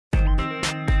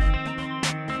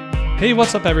Hey,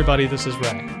 what's up everybody? This is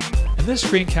Ray. In this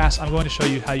screencast, I'm going to show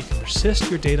you how you can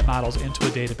persist your data models into a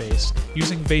database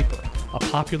using Vapor, a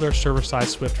popular server-side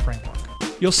Swift framework.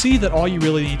 You'll see that all you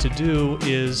really need to do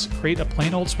is create a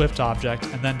plain old Swift object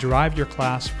and then derive your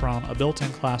class from a built-in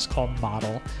class called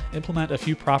model, implement a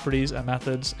few properties and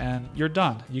methods, and you're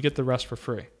done. You get the rest for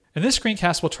free. In this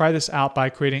screencast, we'll try this out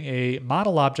by creating a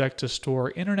model object to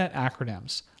store internet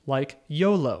acronyms like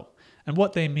YOLO and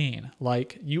what they mean,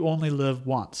 like you only live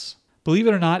once. Believe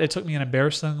it or not, it took me an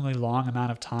embarrassingly long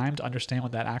amount of time to understand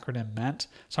what that acronym meant,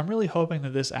 so I'm really hoping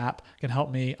that this app can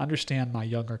help me understand my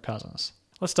younger cousins.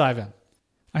 Let's dive in.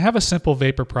 I have a simple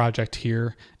Vapor project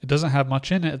here. It doesn't have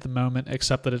much in it at the moment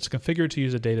except that it's configured to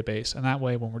use a database, and that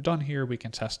way when we're done here we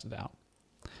can test it out.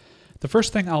 The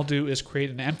first thing I'll do is create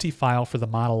an empty file for the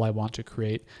model I want to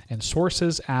create in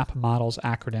sources app models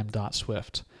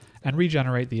acronym.swift and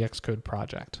regenerate the Xcode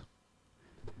project.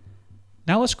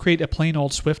 Now let's create a plain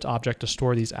old Swift object to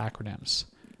store these acronyms.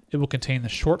 It will contain the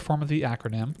short form of the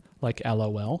acronym, like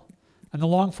LOL, and the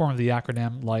long form of the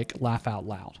acronym, like laugh out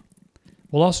loud.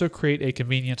 We'll also create a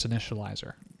convenience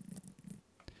initializer.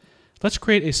 Let's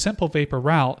create a simple Vapor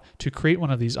route to create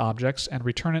one of these objects and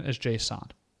return it as JSON.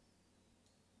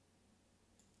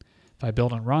 If I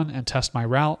build and run and test my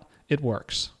route, it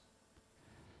works.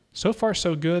 So far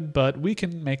so good, but we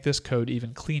can make this code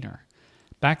even cleaner.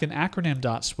 Back in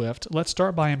acronym.swift, let's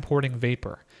start by importing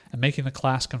Vapor and making the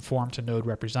class conform to node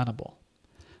representable.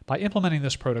 By implementing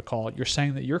this protocol, you're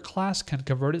saying that your class can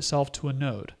convert itself to a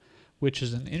node, which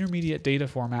is an intermediate data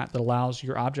format that allows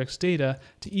your object's data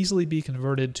to easily be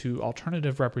converted to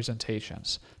alternative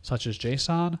representations, such as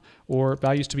JSON or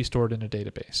values to be stored in a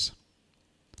database.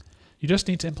 You just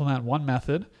need to implement one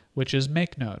method, which is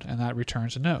makeNode, and that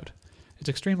returns a node. It's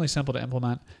extremely simple to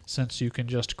implement since you can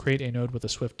just create a node with a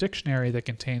Swift dictionary that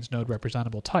contains node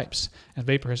representable types, and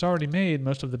Vapor has already made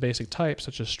most of the basic types,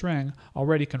 such as string,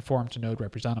 already conform to node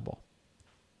representable.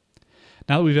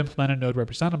 Now that we've implemented node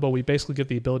representable, we basically get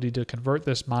the ability to convert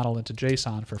this model into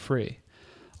JSON for free.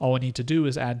 All we need to do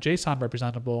is add JSON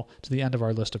representable to the end of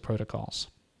our list of protocols.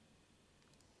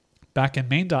 Back in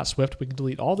main.swift, we can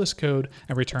delete all this code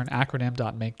and return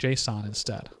acronym.makeJSON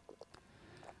instead.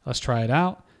 Let's try it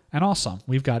out. And awesome,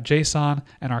 we've got JSON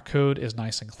and our code is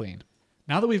nice and clean.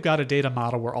 Now that we've got a data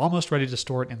model, we're almost ready to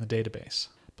store it in the database.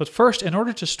 But first, in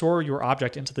order to store your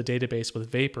object into the database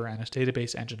with Vapor and its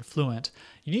database engine Fluent,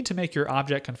 you need to make your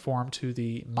object conform to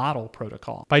the model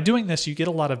protocol. By doing this, you get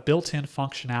a lot of built-in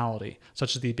functionality,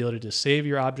 such as the ability to save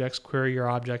your objects, query your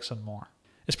objects, and more.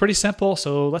 It's pretty simple,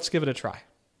 so let's give it a try.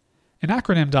 In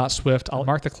acronym.swift, I'll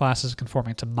mark the class as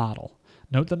conforming to model.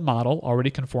 Note that model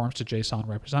already conforms to JSON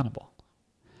representable.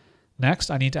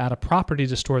 Next, I need to add a property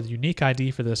to store the unique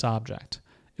ID for this object.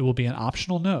 It will be an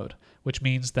optional node, which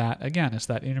means that, again, it's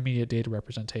that intermediate data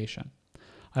representation.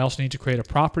 I also need to create a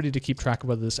property to keep track of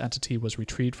whether this entity was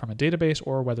retrieved from a database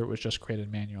or whether it was just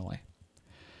created manually.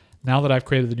 Now that I've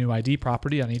created the new ID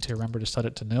property, I need to remember to set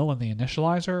it to nil in the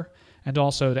initializer, and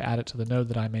also to add it to the node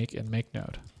that I make in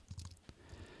makeNode.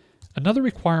 Another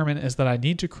requirement is that I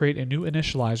need to create a new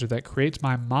initializer that creates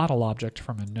my model object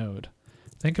from a node.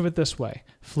 Think of it this way.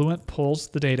 Fluent pulls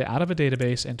the data out of a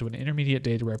database into an intermediate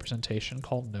data representation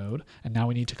called node, and now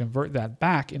we need to convert that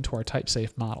back into our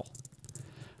type-safe model.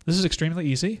 This is extremely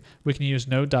easy. We can use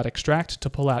node.extract to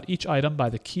pull out each item by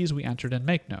the keys we entered in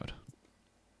makeNode.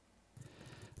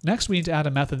 Next, we need to add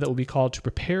a method that will be called to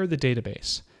prepare the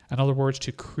database. In other words,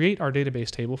 to create our database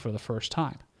table for the first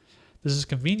time. This is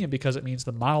convenient because it means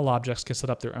the model objects can set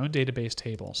up their own database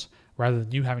tables, rather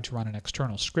than you having to run an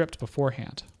external script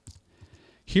beforehand.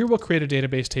 Here we'll create a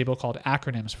database table called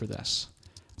acronyms for this.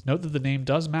 Note that the name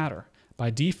does matter. By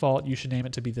default, you should name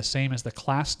it to be the same as the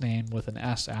class name with an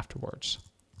S afterwards.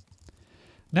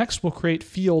 Next, we'll create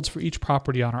fields for each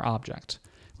property on our object.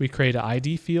 We create an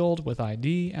ID field with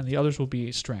ID, and the others will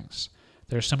be strings.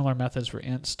 There are similar methods for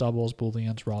ints, doubles,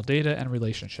 booleans, raw data, and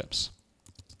relationships.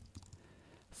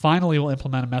 Finally, we'll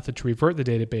implement a method to revert the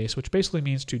database, which basically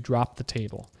means to drop the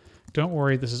table. Don't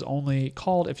worry, this is only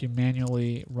called if you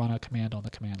manually run a command on the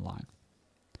command line.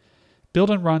 Build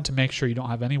and run to make sure you don't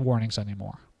have any warnings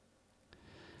anymore.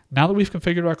 Now that we've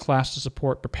configured our class to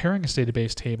support preparing its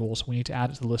database tables, we need to add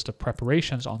it to the list of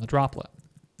preparations on the droplet.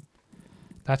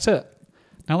 That's it.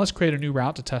 Now let's create a new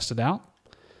route to test it out.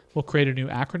 We'll create a new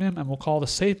acronym and we'll call the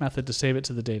save method to save it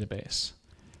to the database.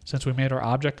 Since we made our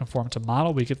object conform to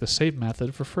model, we get the save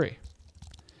method for free.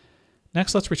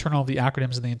 Next, let's return all of the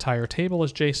acronyms in the entire table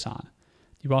as JSON.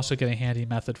 You also get a handy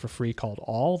method for free called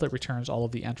all that returns all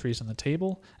of the entries in the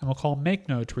table, and we'll call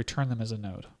makeNode to return them as a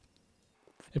node.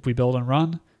 If we build and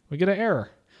run, we get an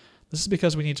error. This is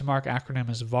because we need to mark acronym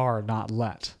as var, not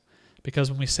let. because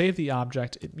when we save the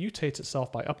object, it mutates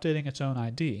itself by updating its own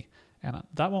ID, and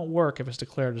that won't work if it's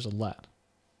declared as a let.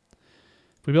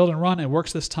 If we build and run, it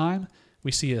works this time.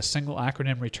 We see a single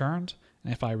acronym returned,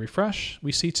 and if I refresh,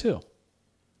 we see 2.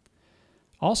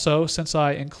 Also, since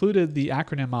I included the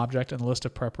acronym object in the list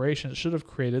of preparations, it should have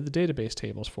created the database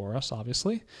tables for us,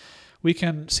 obviously. We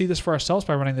can see this for ourselves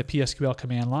by running the PSQL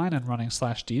command line and running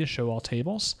 /d to show all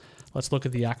tables. Let's look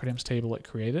at the acronyms table it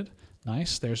created.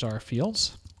 Nice, there's our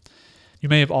fields. You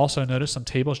may have also noticed some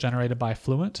tables generated by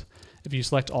Fluent. If you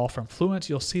select all from Fluent,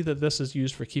 you'll see that this is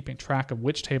used for keeping track of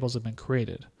which tables have been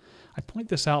created. I point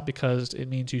this out because it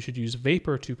means you should use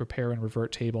Vapor to prepare and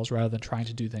revert tables rather than trying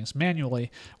to do things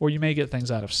manually, or you may get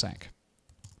things out of sync.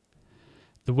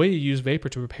 The way you use Vapor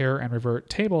to prepare and revert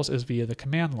tables is via the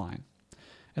command line.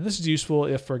 And this is useful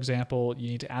if, for example, you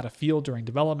need to add a field during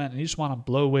development and you just want to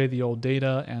blow away the old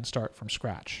data and start from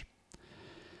scratch.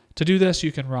 To do this,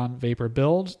 you can run Vapor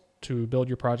build to build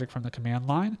your project from the command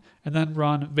line, and then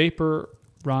run Vapor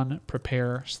run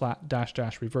prepare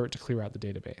 / revert to clear out the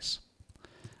database.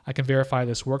 I can verify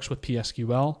this works with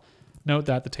PSQL. Note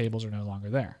that the tables are no longer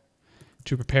there.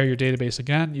 To prepare your database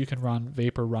again, you can run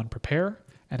Vapor run prepare,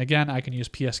 and again, I can use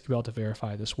PSQL to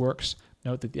verify this works.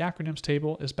 Note that the acronyms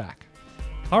table is back.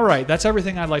 Alright, that's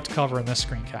everything I'd like to cover in this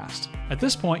screencast. At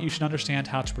this point, you should understand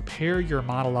how to prepare your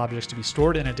model objects to be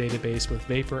stored in a database with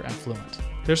Vapor and Fluent.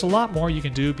 There's a lot more you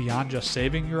can do beyond just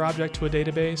saving your object to a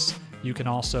database. You can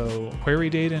also query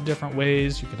data in different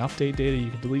ways, you can update data, you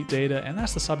can delete data, and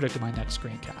that's the subject of my next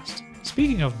screencast.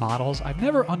 Speaking of models, I've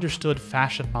never understood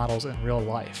fashion models in real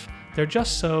life. They're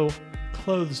just so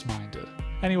clothes-minded.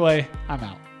 Anyway, I'm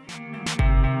out.